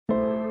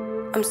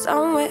I'm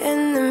somewhere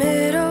in the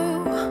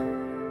middle,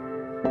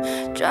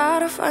 try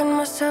to find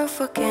myself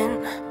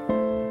again.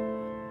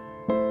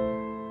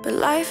 But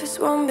life is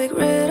one big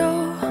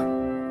riddle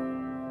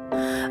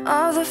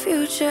of the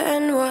future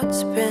and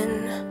what's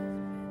been.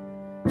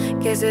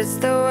 Guess it's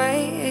the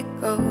way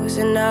it goes,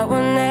 and I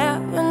will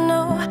never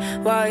know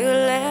why you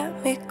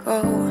let me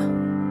go.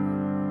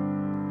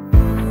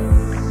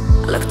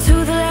 Look to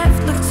the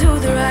left, look to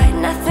the right,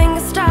 nothing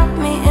can stop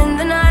me in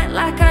the night.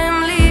 Like I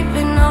am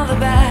leaving all the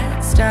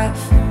bad stuff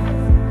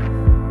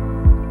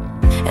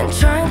and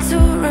trying to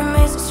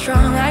remain so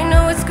strong. I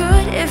know it's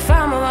good if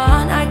I'm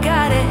alone. I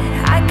got it,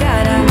 I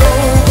gotta go,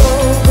 go,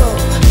 go,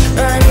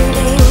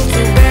 running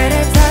to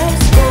better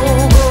times. Go,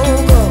 go,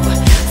 go,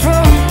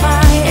 from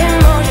my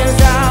emotions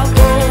I'll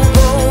go,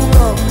 go,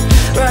 go,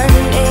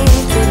 running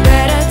to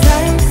better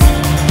times,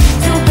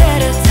 to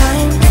better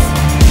times,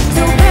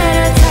 to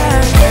better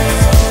times,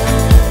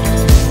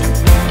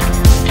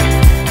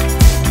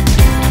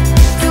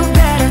 to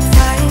better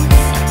times,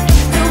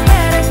 to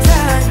better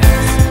times,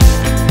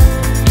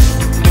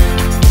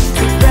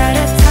 to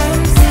better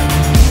times,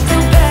 to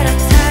better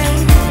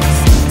times,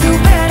 to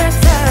better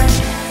times.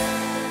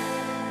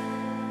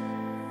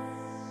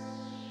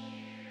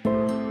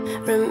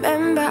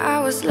 Remember I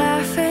was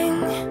laughing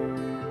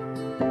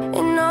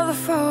in all the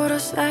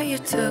photos that you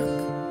took,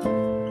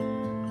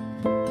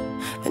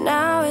 but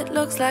now it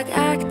looks like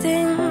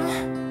acting,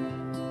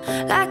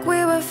 like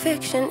we were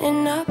fiction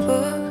in a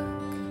book.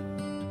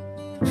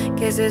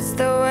 Guess it's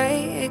the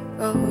way it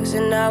goes,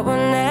 and I will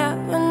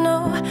never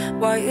know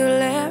why you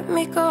let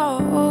me go.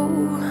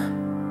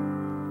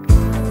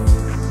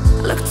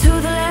 Look to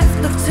the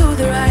left, look to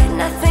the right,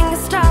 nothing can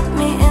stop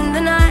me in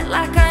the night.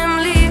 Like I am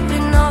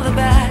leaving all the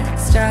bad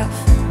stuff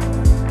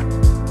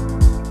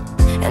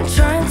and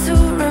trying to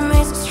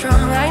remain so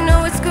strong. I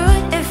know it's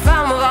good if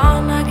I'm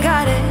alone. I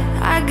got it,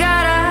 I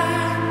gotta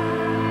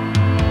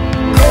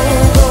go,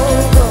 go,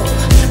 go,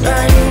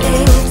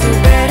 running to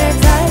better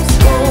times.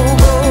 Go,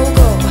 go,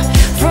 go,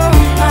 from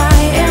my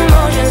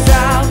emotions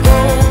I'll go,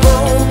 go,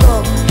 go,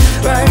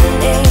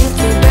 running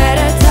to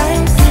better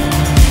times,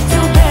 to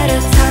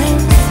better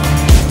times,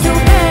 to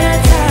better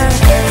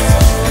times,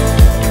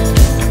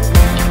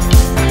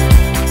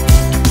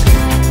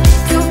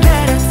 to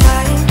better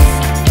times,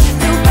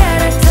 to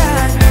better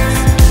times,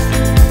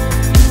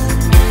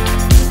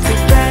 to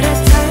better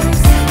times,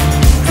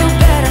 to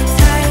better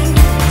times,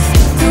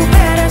 to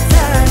better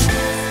times.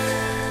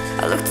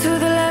 I look to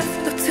the left,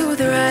 look to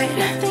the right,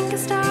 nothing can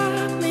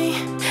stop me,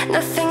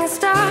 nothing can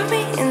stop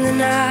me in the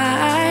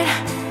night.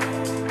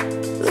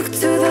 Look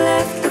to the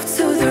left, look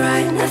to the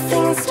right,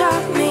 nothing can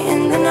stop me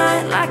in the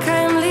night. Like I